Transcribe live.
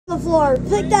floor.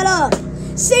 Pick that up.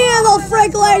 See you, little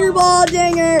frick later, ball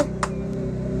dinger.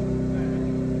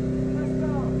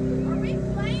 Are we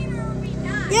playing or are we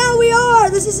not? Yeah, we are.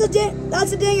 This is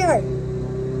that's a dinger.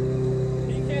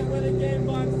 He can't win a game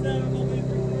by himself. Only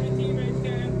three teammates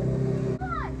can.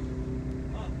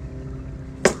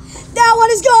 That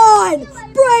one is gone.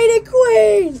 Brayden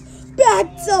Queen, back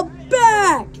to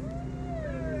back.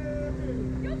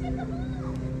 Go get the ball.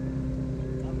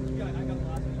 I got the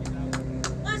last one.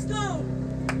 Let's go.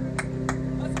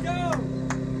 Let's go.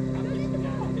 Go get the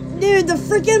ball. Dude, the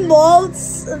freaking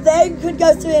Bolts, they could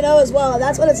go 3-0 as well.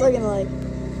 That's what it's looking like.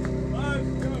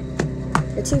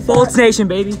 You're too Bolts fast. Nation,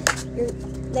 baby.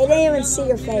 They didn't even see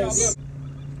your face.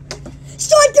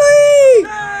 Strike three!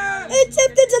 It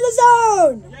tipped into the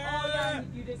zone.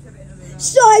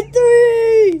 Strike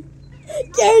three!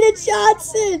 Caden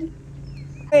Johnson!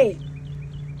 Three.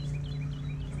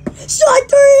 Strike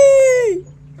three!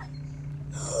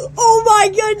 Oh my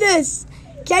goodness!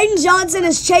 Caden Johnson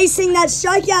is chasing that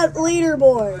strikeout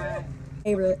leaderboard.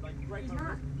 Favorite.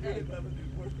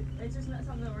 It's just not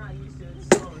something that we're not used to. It's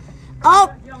slower.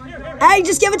 Oh! Hey,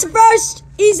 just give it to first!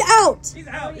 He's out! He's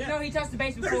out. No, he touched the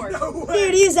base before. No way.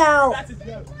 Dude, he's out! That's a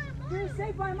joke. You're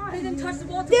safe by mine. He didn't touch the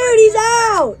ball. Dude, he's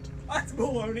out! That's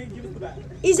baloney. Give us the bat.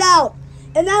 He's out.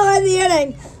 And now in the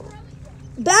inning,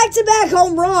 back-to-back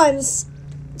home runs.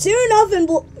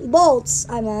 2-0 Bolts,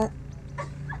 I meant.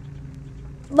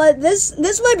 But this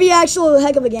might be actually a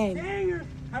heck of a game.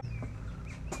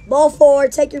 Ball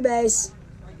forward, take your base.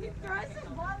 Throw us the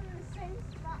ball in the same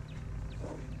spot.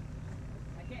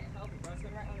 I can't help it, bro. It's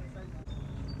going right on the first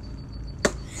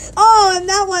one. Oh, and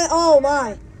that one, oh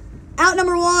my. Out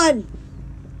number one.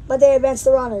 But they advanced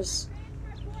the runners.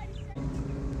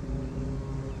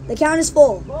 The count is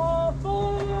full. Ball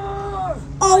four.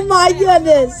 Oh my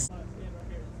goodness.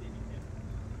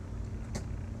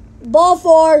 Ball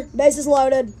four, bases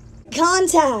loaded.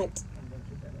 Contact.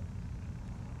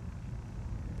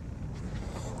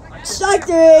 Strike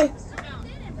three.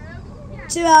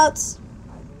 2 outs.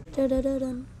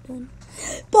 Dun.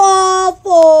 Ball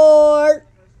four.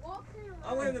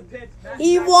 I win the pitch.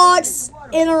 He walks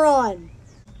in a run.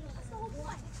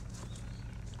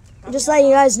 Just letting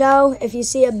you guys know, if you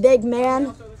see a big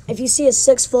man, if you see a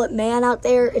 6-foot man out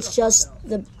there, it's just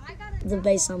the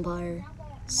base umpire.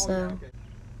 So,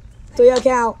 3-0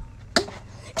 count.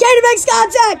 Caden makes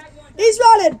contact. He's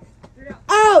running.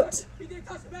 Out. He didn't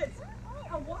touch the base.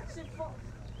 I watched it fall.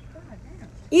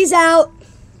 He's out.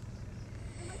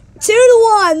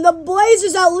 2-1. The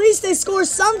Blazers, at least they score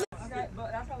something. Okay,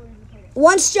 but that's how we usually play it.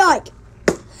 One strike.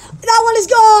 That one is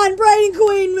gone. Brayden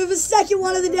Queen with his second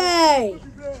one of the day.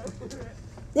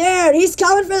 There, he's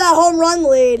coming for that home run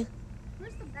lead.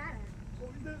 Where's the bat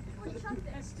at? We chucked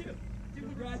it. That's two.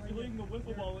 Congrats, you're leading the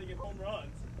wiffle ball league in home runs.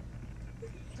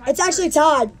 It's actually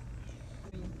tied.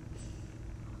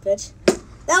 Pitch.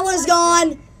 That one's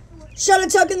gone. Should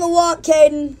have taken the walk,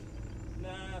 Caden. Nah.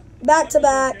 Back to I don't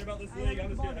back. care about this league. I'm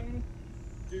just gonna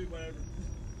do whatever.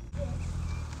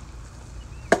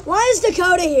 Why is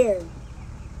Dakota here?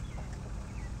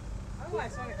 I don't know why I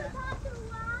saw it that.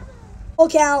 Full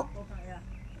count. Yeah.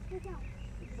 Full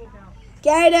count.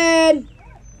 Caden.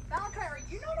 Malachi, are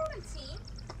you not on a team?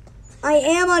 I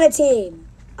am on a team.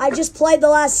 I just played the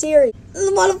last series.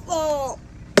 Wonderful.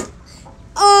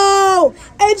 Oh,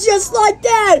 and just like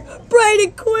that,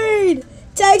 Brayden Queen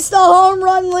takes the home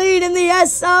run lead in the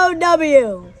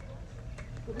SOW.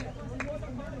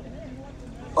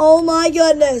 Oh my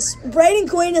goodness. Brayden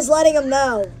Queen is letting him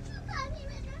know.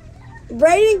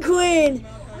 Brayden Queen.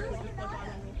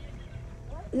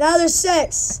 Now there's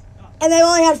 6. And they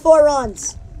only had 4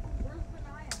 runs.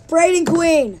 Brayden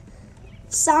Queen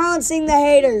silencing the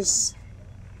haters.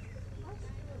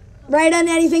 Brayden,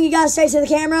 anything you gotta say to the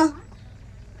camera?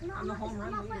 I'm the home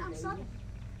run leader, baby.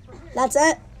 That's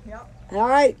it? Yep. All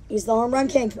right, he's the home run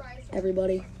king,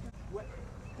 everybody.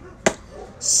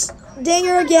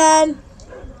 Dinger again.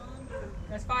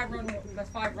 That's 5 runs. That's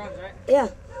 5 runs, right? Yeah.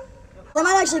 They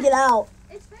might actually get out.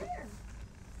 It's fair.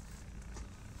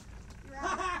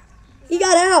 He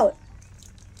got out.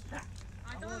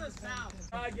 I thought it was foul.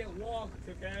 I get walked,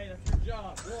 okay? That's your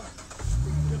job. Walk.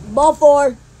 Ball 4.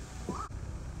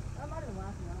 That might have been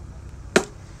last one.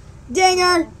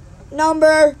 Dinger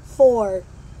number 4.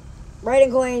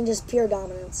 Brayden Queen, just pure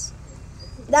dominance.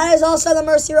 That is also the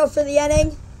mercy row for the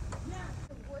inning.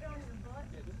 Wood on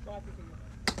your butt.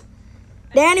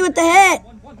 Danny with the hit.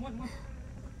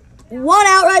 One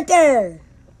out right there.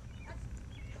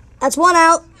 That's 1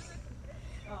 out.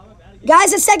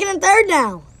 Guys, it's 2nd and 3rd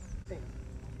now.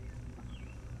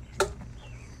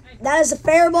 That is a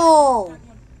fair ball.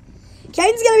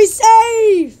 Caden's going to be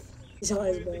safe. He's on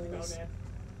his What do you think about balls. it, man?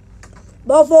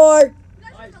 Ball 4.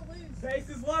 Nice. Base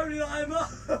is loaded. I'm up.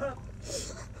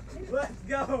 Let's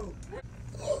go.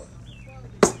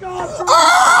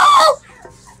 Oh!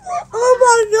 Oh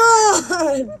my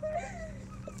god!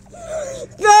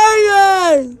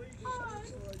 Banging!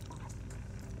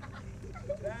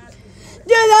 Dude,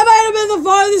 that might have been the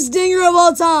farthest dinger of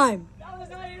all time. That was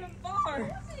not even far.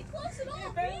 Wasn't close at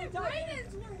all. Me and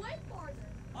Brayden's were way farther.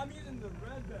 I'm using the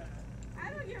red bat. I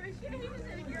don't give a shit. He was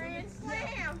in a grand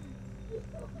slam.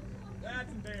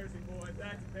 That's embarrassing, boys.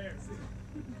 That's embarrassing.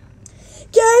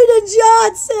 Caden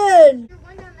Johnson!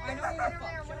 One down there. I know you're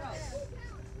fucked. Shut up.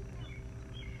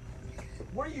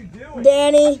 What are you doing?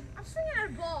 Danny. I'm swinging at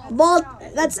a ball. Ball,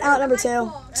 that's out number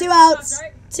 2. 2 outs.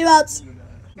 2 outs.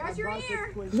 Got your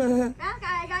ear. Malachi,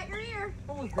 I got your ear.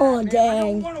 Oh, I don't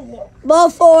dang. want to walk. Ball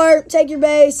 4, take your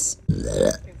base.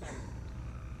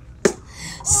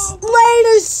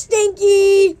 Later,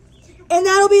 Stinky! And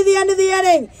that'll be the end of the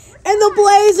inning. And the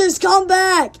Blazers come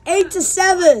back, 8-7.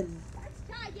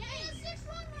 Ty, get in.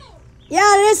 6-run roll.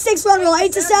 Yeah, it is 6-run roll,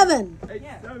 8-7. Hey,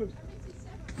 Yeah. no.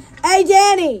 Hey,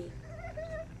 Danny,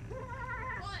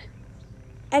 What?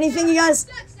 anything you guys,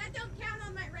 Sucks. That don't count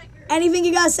on my record. anything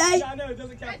you guys say? Yeah, I know it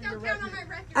doesn't count That for your don't count on record.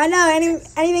 my record. I know.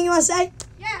 Anything you want to say?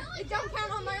 Yeah, it don't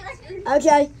count on my record.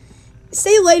 Okay.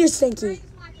 See you later, Stinky. It's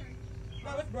my turn.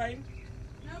 No, it's Braden.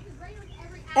 No, because Brayden was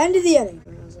every End of the inning.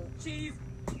 Cheese.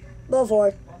 Ball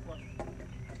 4.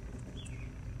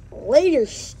 Later,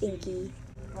 Stinky.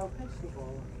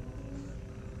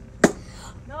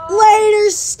 Later,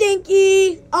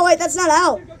 Stinky. Oh wait, that's not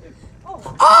out.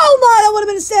 Oh my, that would have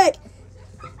been a sick.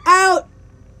 Out.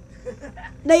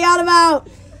 They got him out.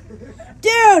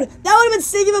 Dude, that would have been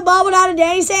sick if a ball went out of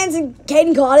Danny's hands and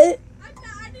Caden caught it.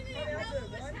 I didn't even know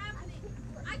what was happening.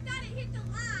 I thought it hit the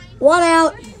line. 1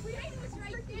 out. Brayden was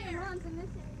right there.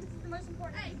 This is the most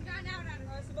important. Hey, we got an out of it.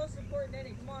 That's the most important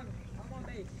inning. Come on. I'm on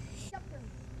base.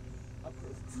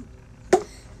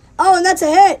 Oh, and that's a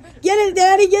hit. Get it,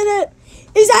 Daddy, get it.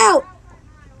 He's out.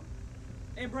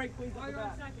 And break, please. Oh, At the you're on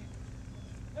bat. second.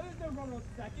 There's no runner on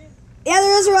second. Yeah,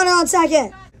 there is a runner on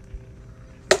second.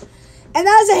 And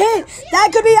that is a hit. That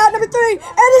could be out number 3. And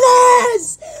it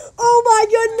is. Oh my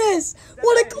goodness.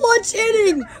 What a clutch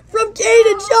inning from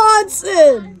Caden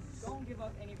Johnson. Don't give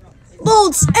up any runs.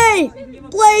 Bolts 8.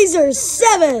 Blazers This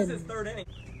 7. is third inning.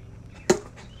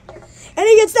 And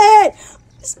he gets the hit.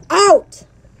 It's out.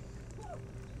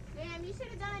 Damn, you should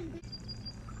have done.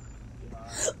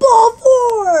 Ball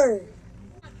 4.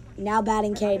 Now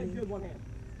batting Caden. Good one hand.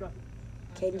 Trust me.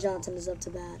 Caden Johnson is up to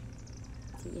bat.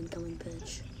 The incoming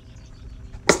pitch.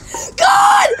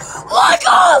 God! Walk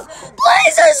off!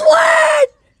 Blazers win!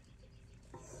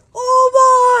 Oh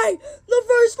my! The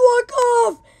first walk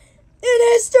off in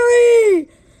history!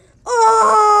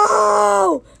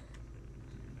 Oh!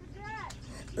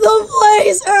 The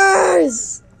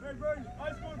Blazers! Hey, Braden,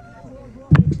 I scored 4.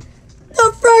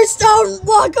 The first down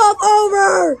walk off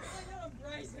over!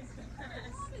 Bryce is the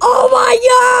best. Oh my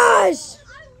gosh! I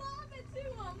love it to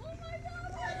him. Oh my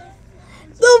god.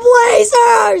 The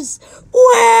Blazers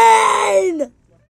win!